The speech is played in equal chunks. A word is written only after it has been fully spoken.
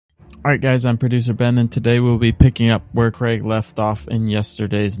Alright guys, I'm producer Ben, and today we'll be picking up where Craig left off in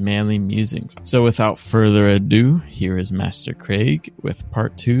yesterday's Manly Musings. So without further ado, here is Master Craig with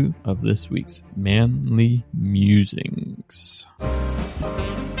part 2 of this week's Manly Musings.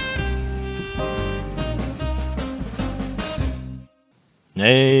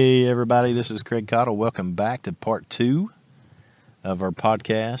 Hey everybody, this is Craig Cottle. Welcome back to part 2 of our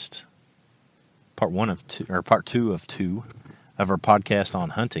podcast. Part 2 of 2 of our podcast on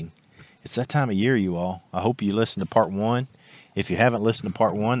hunting. It's that time of year, you all. I hope you listened to part 1. If you haven't listened to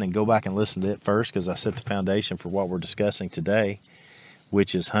part 1, then go back and listen to it first, because I set the foundation for what we're discussing today,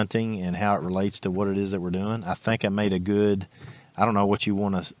 which is hunting and how it relates to what it is that we're doing. I think I made a good, I don't know what you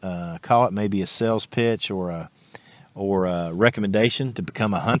want to call it, maybe a sales pitch or a recommendation to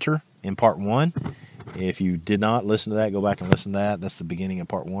become a hunter in part 1. If you did not listen to that, go back and listen to that. That's the beginning of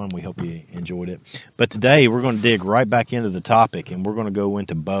part 1. We hope you enjoyed it. But today we're going to dig right back into the topic, and we're going to go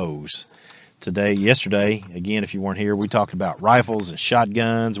into bows. Yesterday, again, if you weren't here, we talked about rifles and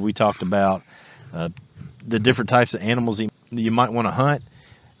shotguns. We talked about the different types of animals you might want to hunt.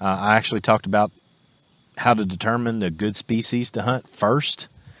 I actually talked about how to determine the good species to hunt first,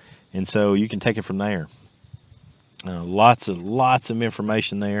 and so you can take it from there. Lots of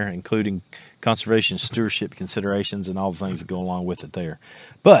information there, including conservation stewardship considerations and all the things that go along with it there.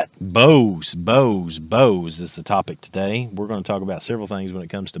 But bows is the topic today. We're going to talk about several things when it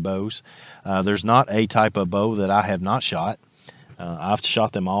comes to bows. There's not a type of bow that I have not shot. I've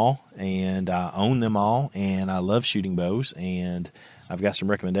shot them all, and I own them all, and I love shooting bows, and I've got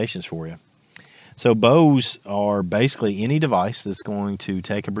some recommendations for you. So bows are basically any device that's going to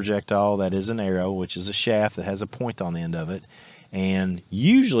take a projectile that is an arrow, which is a shaft that has a point on the end of it, and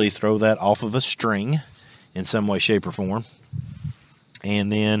usually throw that off of a string in some way, shape, or form.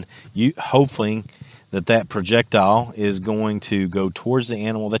 And then you hoping that projectile is going to go towards the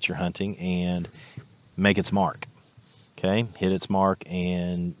animal that you're hunting and make its mark. Okay, hit its mark,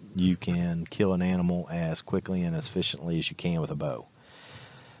 and you can kill an animal as quickly and as efficiently as you can with a bow.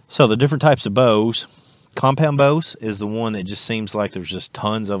 So the different types of bows, compound bows is the one that just seems like there's just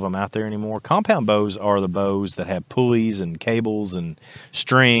tons of them out there anymore. Compound bows are the bows that have pulleys and cables and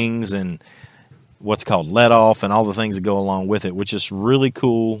strings and what's called let off and all the things that go along with it, which is really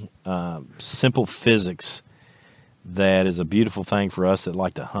cool, simple physics that is a beautiful thing for us that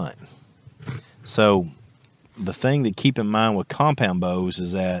like to hunt. So the thing to keep in mind with compound bows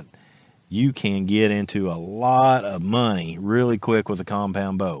is that you can get into a lot of money really quick with a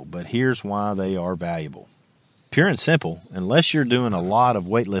compound bow, but here's why they are valuable. Pure and simple, unless you're doing a lot of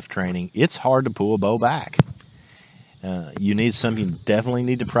weightlift training, it's hard to pull a bow back. You need something you definitely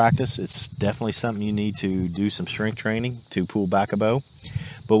need to practice. It's definitely something you need to do some strength training to pull back a bow.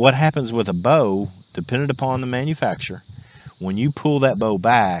 But what happens with a bow, dependent upon the manufacturer, when you pull that bow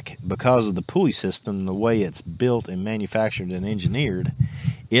back, because of the pulley system, the way it's built and manufactured and engineered,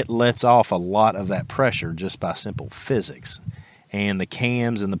 it lets off a lot of that pressure just by simple physics. And the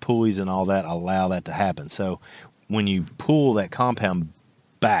cams and the pulleys and all that allow that to happen. So when you pull that compound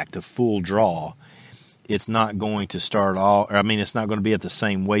back to full draw, it's not going to start off, it's not going to be at the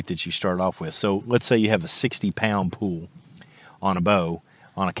same weight that you start off with. So let's say you have a 60-pound pull on a bow,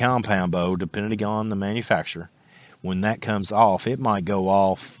 on a compound bow, depending on the manufacturer. When that comes off, it might go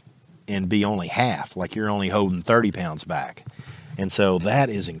off and be only half, like you're only holding 30 pounds back. And so that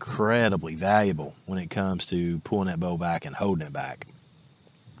is incredibly valuable when it comes to pulling that bow back and holding it back.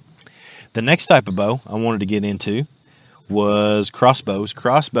 The next type of bow I wanted to get into was crossbows.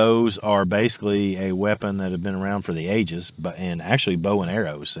 Crossbows are basically a weapon that have been around for the ages, and actually bow and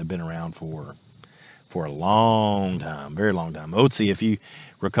arrows have been around for a long time, very long time. Otzi, if you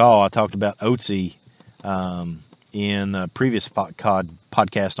recall, I talked about Otzi in the previous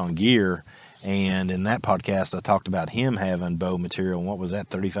podcast on gear. And in that podcast, I talked about him having bow material, and what was that,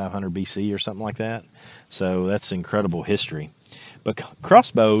 3500 BC or something like that? So that's incredible history. But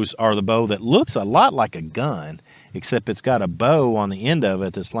crossbows are the bow that looks a lot like a gun, except it's got a bow on the end of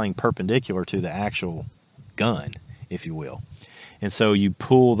it that's laying perpendicular to the actual gun, if you will. And so you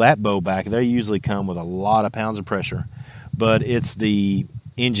pull that bow back. They usually come with a lot of pounds of pressure, but it's the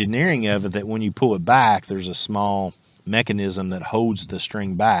engineering of it that when you pull it back, there's a small mechanism that holds the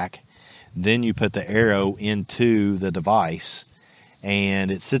string back. Then you put the arrow into the device,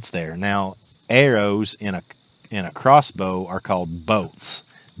 and it sits there. Now, arrows in a crossbow are called bolts,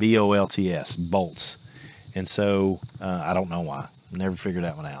 B-O-L-T-S, bolts. And so I don't know why. Never figured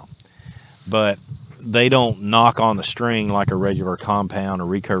that one out. But they don't knock on the string like a regular compound or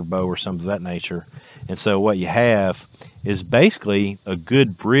recurve bow or something of that nature. And so what you have is basically a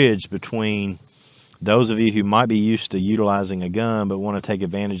good bridge between those of you who might be used to utilizing a gun but want to take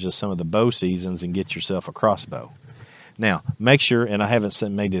advantage of some of the bow seasons and get yourself a crossbow. Now, make sure, and I haven't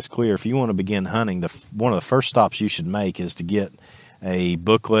made this clear, if you want to begin hunting, one of the first stops you should make is to get a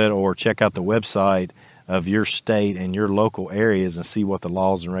booklet or check out the website of your state and your local areas and see what the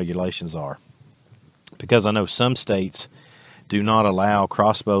laws and regulations are. Because I know some states do not allow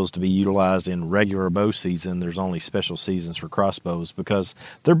crossbows to be utilized in regular bow season. There's only special seasons for crossbows because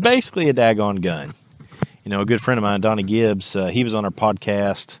they're basically a daggone gun. You know, a good friend of mine, Donnie Gibbs, he was on our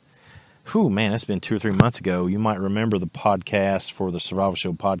podcast. It's been 2 or 3 months ago. You might remember the podcast for the Survival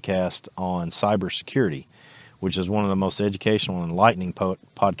Show podcast on cybersecurity, which is one of the most educational and enlightening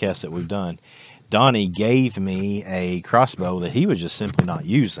podcasts that we've done. Donnie gave me a crossbow that he was just simply not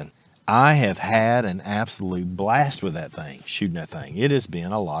using. I have had an absolute blast with that thing, shooting that thing. It has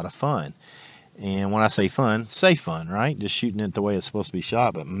been a lot of fun. And when I say fun, right? Just shooting it the way it's supposed to be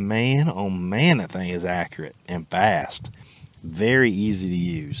shot. But man, oh man, that thing is accurate and fast. Very easy to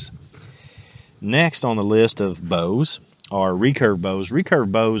use. Next on the list of bows are recurve bows.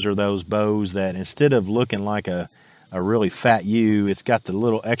 Recurve bows are those bows that instead of looking like a really fat U, it's got the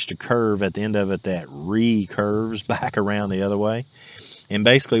little extra curve at the end of it that recurves back around the other way. And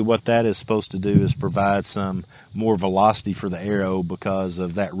basically what that is supposed to do is provide some more velocity for the arrow because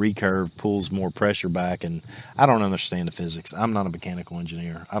of that recurve pulls more pressure back. And I don't understand the physics. I'm not a mechanical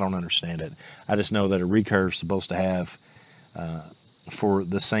engineer. I don't understand it. I just know that a recurve is supposed to have, for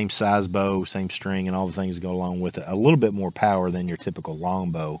the same size bow, same string, and all the things that go along with it, a little bit more power than your typical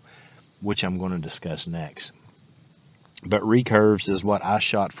longbow, which I'm going to discuss next. But recurves is what I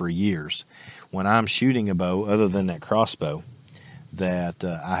shot for years. When I'm shooting a bow, other than that crossbow that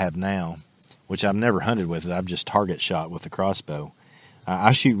I have now, which I've never hunted with it, I've just target shot with the crossbow,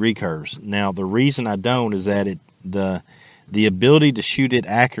 I shoot recurves. Now, the reason I don't is that the ability to shoot it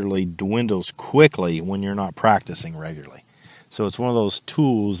accurately dwindles quickly when you're not practicing regularly. So it's one of those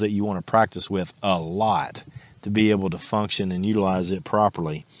tools that you want to practice with a lot to be able to function and utilize it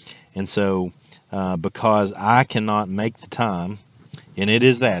properly. And so because I cannot make the time, and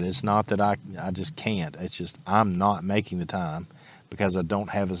it's not that I just can't, it's just I'm not making the time because I don't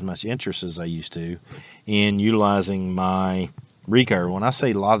have as much interest as I used to in utilizing my recurve. When I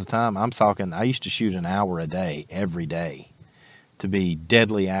say a lot of time, I'm talking I used to shoot an hour a day, every day, to be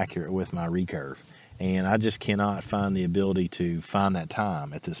deadly accurate with my recurve. And I just cannot find the ability to find that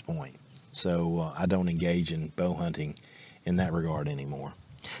time at this point. So I don't engage in bow hunting in that regard anymore.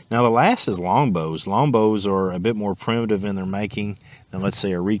 Now the last is longbows. Longbows are a bit more primitive in their making than, let's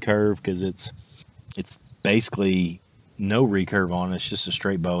say, a recurve, because it's basically no recurve on it. It's just a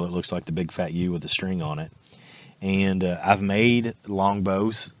straight bow that looks like the big fat U with a string on it. And I've made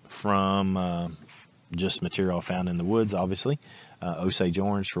longbows from just material I found in the woods, obviously. Osage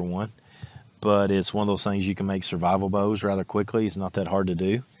orange for one. But it's one of those things you can make survival bows rather quickly. It's not that hard to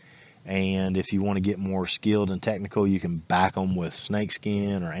do. And if you want to get more skilled and technical, you can back them with snake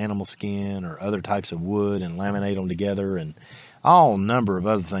skin or animal skin or other types of wood and laminate them together, and all number of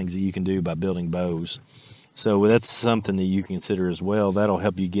other things that you can do by building bows. So that's something that you consider as well. That'll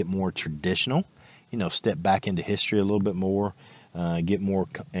help you get more traditional, step back into history a little bit more, get more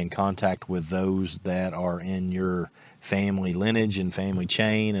in contact with those that are in your family lineage and family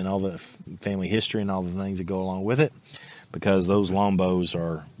chain and all the family history and all the things that go along with it. Because those longbows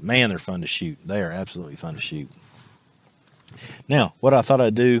they're fun to shoot. They are absolutely fun to shoot. Now, what I thought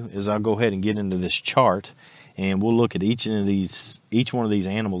I'd do is I'll go ahead and get into this chart, and we'll look at each one of these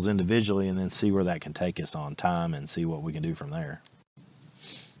animals individually and then see where that can take us on time and see what we can do from there.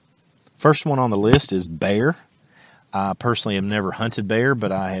 First one on the list is bear. I personally have never hunted bear,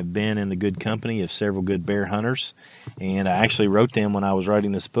 but I have been in the good company of several good bear hunters. And I actually wrote them when I was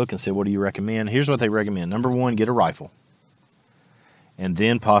writing this book and said, what do you recommend? Here's what they recommend. Number one, get a rifle. And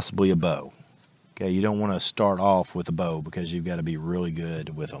then possibly a bow. Okay, you don't want to start off with a bow because you've got to be really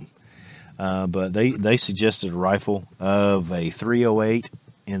good with them. But they suggested a rifle of a .308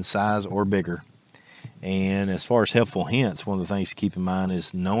 in size or bigger. And as far as helpful hints, one of the things to keep in mind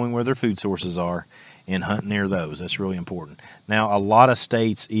is knowing where their food sources are and hunt near those. That's really important. Now, a lot of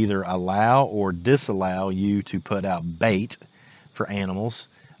states either allow or disallow you to put out bait for animals.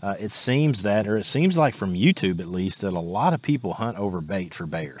 It seems like from YouTube at least, that a lot of people hunt over bait for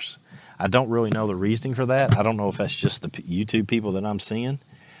bears. I don't really know the reasoning for that. I don't know if that's just the YouTube people that I'm seeing.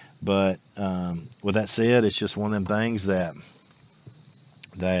 But with that said, it's just one of them things that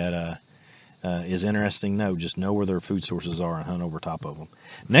is interesting to know. Just know where their food sources are and hunt over top of them.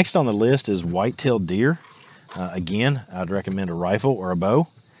 Next on the list is white-tailed deer. Again, I'd recommend a rifle or a bow.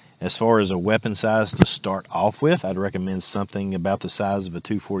 As far as a weapon size to start off with, I'd recommend something about the size of a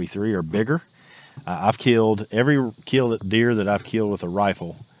 .243 or bigger. I've killed every deer that I've killed with a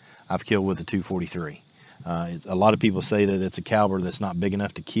rifle, I've killed with a 243. A lot of people say that it's a caliber that's not big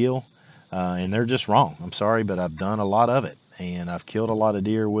enough to kill, and they're just wrong. I'm sorry, but I've done a lot of it, and I've killed a lot of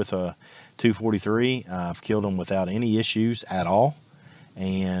deer with a 243. I've killed them without any issues at all,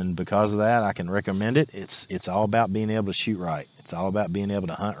 and because of that, I can recommend it. It's all about being able to shoot right. It's all about being able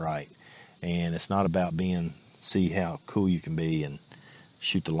to hunt right, and it's not about see how cool you can be and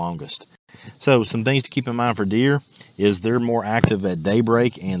shoot the longest. So some things to keep in mind for deer is they're more active at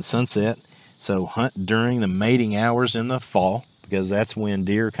daybreak and sunset. So hunt during the mating hours in the fall, because that's when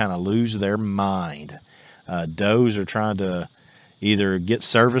deer kind of lose their mind. Does are trying to either get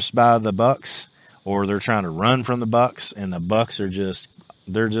serviced by the bucks, or they're trying to run from the bucks, and the bucks are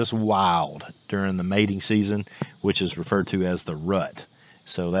they're just wild during the mating season, which is referred to as the rut.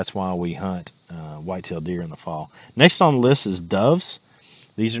 So that's why we hunt white-tailed deer in the fall. Next on the list is doves.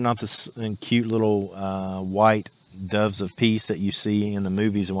 These are not the cute little white doves of peace that you see in the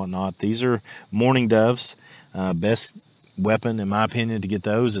movies and whatnot. These are mourning doves. Best weapon, in my opinion, to get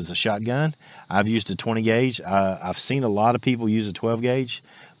those is a shotgun. I've used a 20 gauge. I've seen a lot of people use a 12 gauge,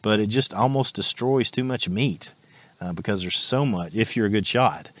 but it just almost destroys too much meat because there's so much. If you're a good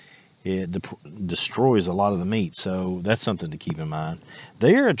shot, it destroys a lot of the meat. So that's something to keep in mind.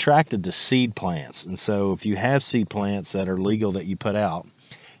 They are attracted to seed plants, and so if you have seed plants that are legal that you put out,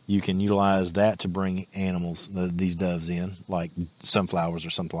 you can utilize that to bring animals, these doves in, like sunflowers or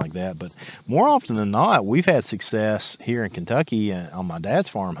something like that. But more often than not, we've had success here in Kentucky on my dad's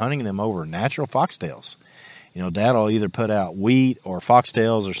farm hunting them over natural foxtails. Dad will either put out wheat or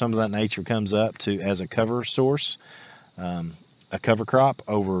foxtails or something of that nature comes up as a cover source, a cover crop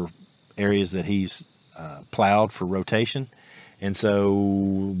over areas that he's plowed for rotation. And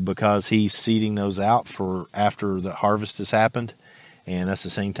so because he's seeding those out for after the harvest has happened, and that's the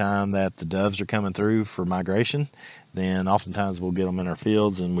same time that the doves are coming through for migration, then oftentimes we'll get them in our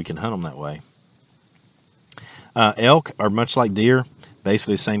fields and we can hunt them that way. Elk are much like deer,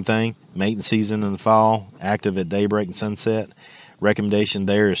 basically the same thing. Mating season in the fall, active at daybreak and sunset. Recommendation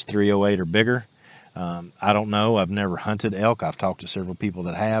there is 308 or bigger. I don't know. I've never hunted elk. I've talked to several people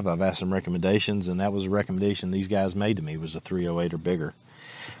that have. I've asked them recommendations, and that was a recommendation these guys made to me, was a 308 or bigger.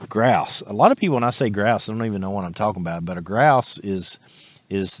 Grouse. A lot of people, when I say grouse, don't even know what I'm talking about, but a grouse is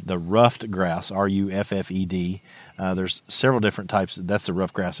the ruffed grouse, R-U-F-F-E-D. There's several different types. That's the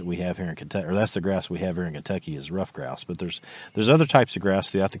rough grouse that we have here in Kentucky, or that's the grouse we have here in Kentucky is rough grouse. But there's other types of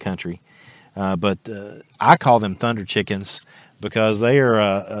grouse throughout the country. But I call them thunder chickens because they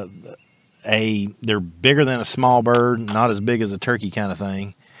are they're bigger than a small bird, not as big as a turkey kind of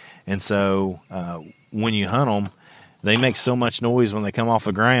thing. And so when you hunt them, they make so much noise when they come off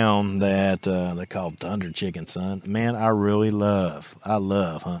the ground that they're called thunder chickens, son. Man, I love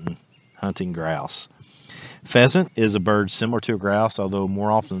hunting grouse. Pheasant is a bird similar to a grouse, although more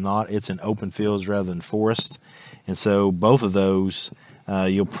often than not, it's in open fields rather than forest. And so both of those,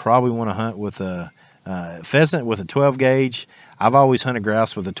 you'll probably want to hunt with a pheasant with a 12 gauge. I've always hunted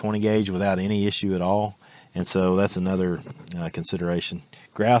grouse with a 20 gauge without any issue at all. And so that's another consideration.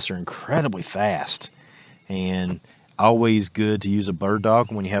 Grouse are incredibly fast, and always good to use a bird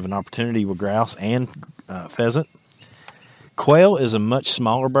dog when you have an opportunity with grouse and pheasant. Quail is a much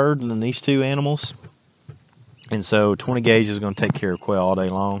smaller bird than these two animals, and so 20 gauge is going to take care of quail all day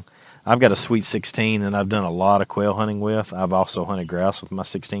long. I've got a Sweet 16 and I've done a lot of quail hunting with. I've also hunted grouse with my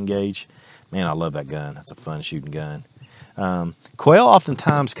 16 gauge. Man, I love that gun. That's a fun shooting gun. Quail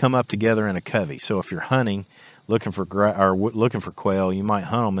oftentimes come up together in a covey. So if you're hunting, looking for quail, you might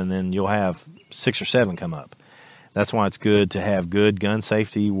hunt them and then you'll have 6 or 7 come up. That's why it's good to have good gun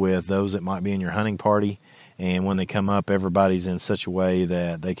safety with those that might be in your hunting party. And when they come up, everybody's in such a way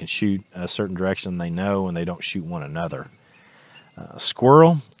that they can shoot a certain direction they know and they don't shoot one another.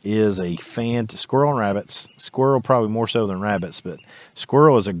 Squirrel is squirrel and rabbits. Squirrel probably more so than rabbits, but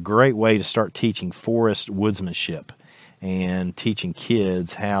squirrel is a great way to start teaching forest woodsmanship and teaching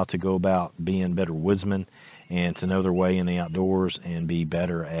kids how to go about being better woodsmen and to know their way in the outdoors and be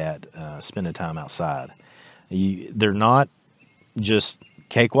better at spending time outside. They're not just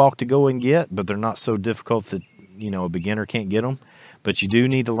cakewalk to go and get, but they're not so difficult that a beginner can't get them. But you do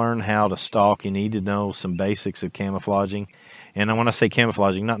need to learn how to stalk. You need to know some basics of camouflaging. And when I say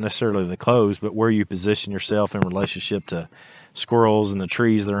camouflaging, not necessarily the clothes, but where you position yourself in relationship to squirrels and the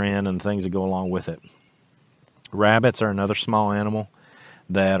trees they're in and things that go along with it. Rabbits are another small animal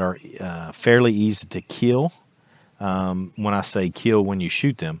that are fairly easy to kill. When I say kill, when you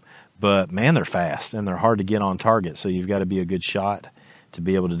shoot them. But, man, they're fast, and they're hard to get on target, so you've got to be a good shot to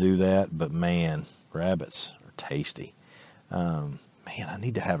be able to do that. But, man, rabbits are tasty. I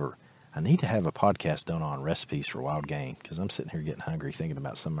need to have I need to have a podcast done on recipes for wild game because I'm sitting here getting hungry thinking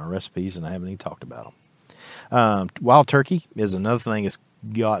about some of my recipes and I haven't even talked about them. Wild turkey is another thing that's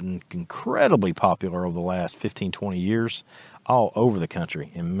gotten incredibly popular over the last 15, 20 years all over the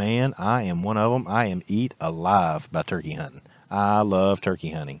country. And man, I am one of them. I am eat alive by turkey hunting. I love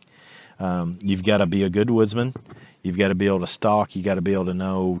turkey hunting. You've got to be a good woodsman. You've got to be able to stalk. You've got to be able to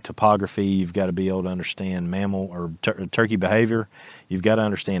know topography. You've got to be able to understand mammal or turkey behavior. You've got to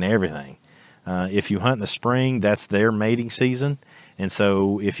understand everything. If you hunt in the spring, that's their mating season. And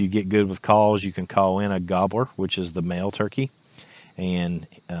so if you get good with calls, you can call in a gobbler, which is the male turkey. And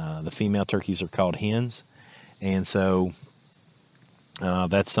the female turkeys are called hens. And so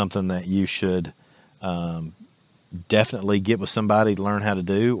that's something that you should definitely get with somebody to learn how to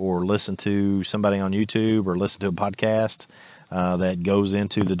do, or listen to somebody on YouTube, or listen to a podcast that goes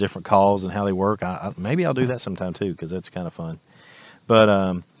into the different calls and how they work. Maybe I'll do that sometime too, because that's kind of fun.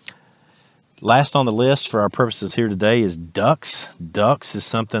 But last on the list for our purposes here today is ducks. Ducks is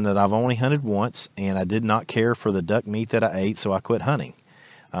something that I've only hunted once, and I did not care for the duck meat that I ate, so I quit hunting.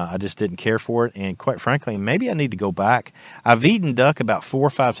 I just didn't care for it, and quite frankly, maybe I need to go back. I've eaten duck about 4 or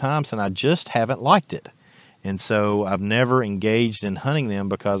 5 times, and I just haven't liked it. And so I've never engaged in hunting them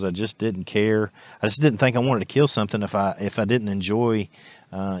because I just didn't care. I just didn't think I wanted to kill something if I didn't enjoy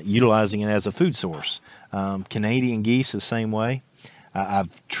utilizing it as a food source. Canadian geese the same way.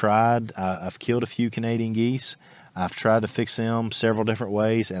 I've killed a few Canadian geese. I've tried to fix them several different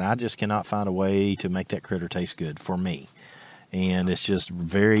ways, and I just cannot find a way to make that critter taste good for me. And it's just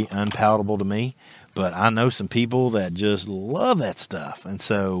very unpalatable to me. But I know some people that just love that stuff. And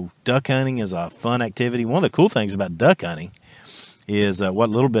so duck hunting is a fun activity. One of the cool things about duck hunting is what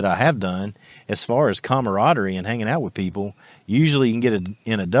little bit I have done as far as camaraderie and hanging out with people. Usually you can get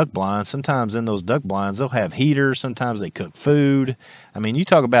in a duck blind. Sometimes in those duck blinds, they'll have heaters. Sometimes they cook food. I mean, you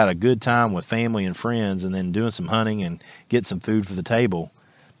talk about a good time with family and friends and then doing some hunting and getting some food for the table.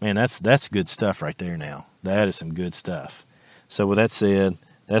 Man, that's good stuff right there now. That is some good stuff. So with that said,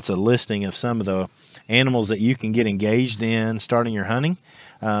 that's a listing of some of the animals that you can get engaged in starting your hunting.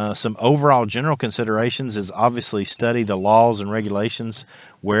 Some overall general considerations is obviously study the laws and regulations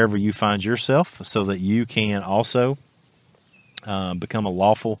wherever you find yourself so that you can also become a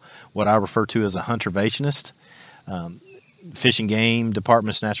lawful, what I refer to as a huntervationist. Fish and game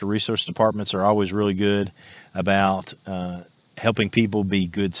departments, natural resource departments are always really good about helping people be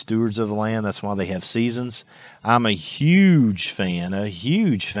good stewards of the land. That's why they have seasons. I'm a huge fan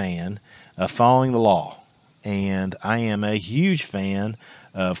of following the law. And I am a huge fan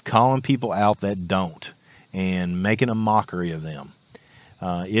of calling people out that don't and making a mockery of them.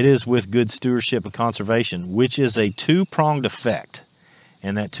 It is with good stewardship and conservation, which is a two-pronged effect.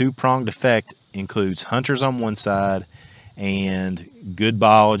 And that two-pronged effect includes hunters on one side and good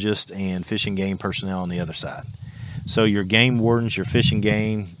biologists and fish and game personnel on the other side. So your game wardens, your fish and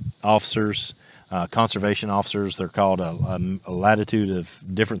game officers, conservation officers, they're called a latitude of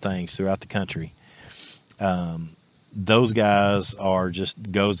different things throughout the country. Those guys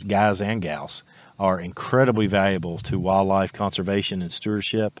guys and gals are incredibly valuable to wildlife conservation and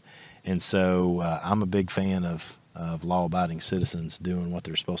stewardship. And so I'm a big fan of law-abiding citizens doing what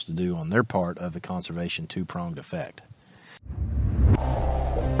they're supposed to do on their part of the conservation two-pronged effect.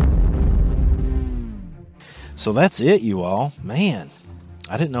 So that's it, you all. Man,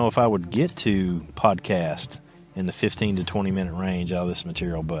 I didn't know if I would get to podcast in the 15 to 20 minute range out of this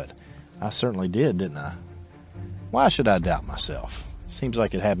material, but I certainly did, didn't I? Why should I doubt myself? Seems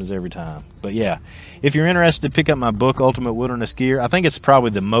like it happens every time. But yeah, if you're interested, pick up my book, Ultimate Wilderness Gear. I think it's probably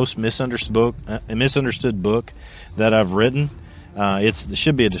the most misunderstood book that I've written. There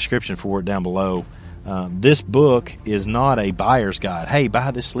should be a description for it down below. This book is not a buyer's guide. Hey,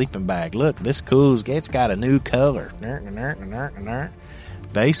 buy this sleeping bag. Look, this cool. It's got a new color.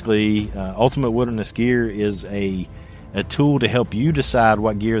 Basically, Ultimate Wilderness Gear is a tool to help you decide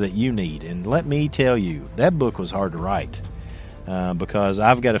what gear that you need. And let me tell you, that book was hard to write because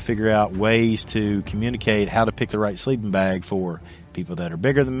I've got to figure out ways to communicate how to pick the right sleeping bag for people that are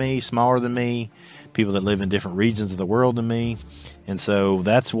bigger than me, smaller than me, people that live in different regions of the world than me. And so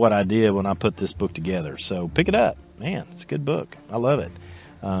that's what I did when I put this book together. So pick it up. Man, it's a good book. I love it.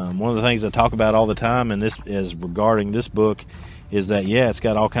 One of the things I talk about all the time, and this is regarding this book, is that, yeah, it's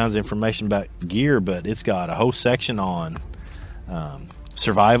got all kinds of information about gear, but it's got a whole section on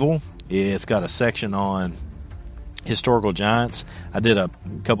survival. It's got a section on historical giants. I did a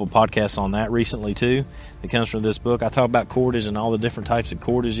couple podcasts on that recently, too, that comes from this book. I talk about cordage and all the different types of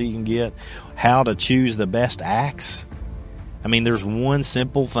cordage you can get, how to choose the best axe. I mean, there's one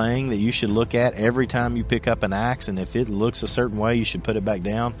simple thing that you should look at every time you pick up an axe, and if it looks a certain way, you should put it back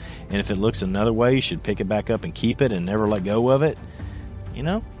down, and if it looks another way, you should pick it back up and keep it and never let go of it. You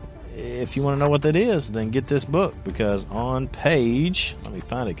know, if you want to know what that is, then get this book, because on page, let me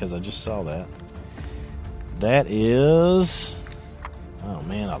find it because I just saw that. That is, oh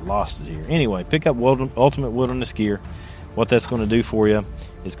man, I lost it here. Anyway, pick up Ultimate Wilderness Gear. What that's going to do for you,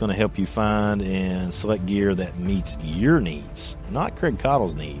 it's going to help you find and select gear that meets your needs, not Craig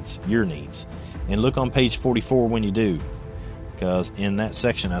Cottle's needs, your needs. And look on page 44 when you do, because in that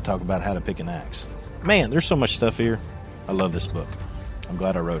section I talk about how to pick an axe. Man, there's so much stuff here. I love this book. I'm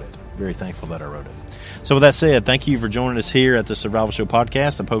glad I wrote it. Very thankful that I wrote it. So with that said, thank you for joining us here at the Survival Show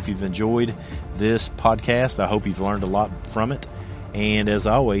podcast. I hope you've enjoyed this podcast. I hope you've learned a lot from it. And as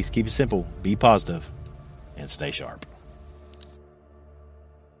always, keep it simple, be positive, and stay sharp.